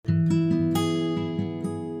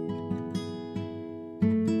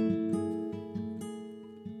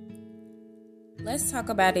Let's Talk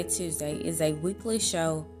About It Tuesday is a weekly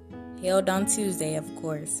show held on Tuesday, of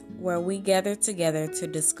course, where we gather together to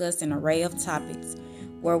discuss an array of topics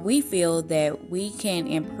where we feel that we can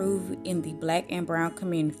improve in the Black and Brown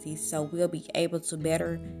community so we'll be able to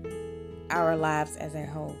better our lives as a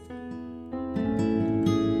whole. There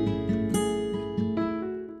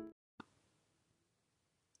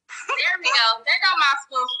we go. There go my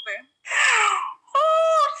spoofer.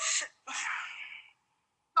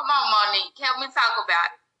 Come on, Monique. Help me talk about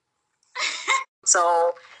it.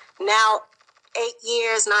 So now, 9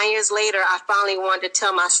 years later, I finally wanted to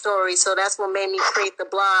tell my story. So that's what made me create the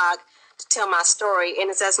blog, to tell my story. And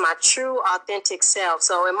it's as my true, authentic self.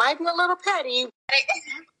 So it might be a little petty. Okay,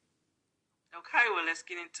 well, let's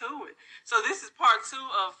get into it. So this is part 2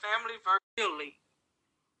 of Family Virtually.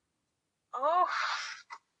 Oh,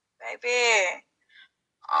 baby.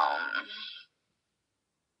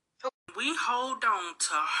 We hold on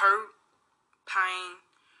to hurt, pain,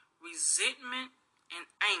 resentment, and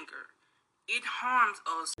anger. It harms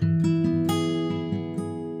us.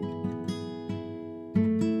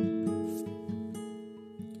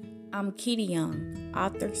 I'm Kitty Young,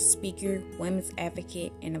 author, speaker, women's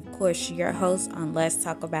advocate, and of course, your host on Let's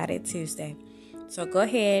Talk About It Tuesday. So go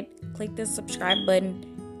ahead, click the subscribe button,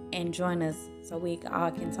 and join us so we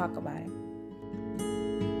all can talk about it.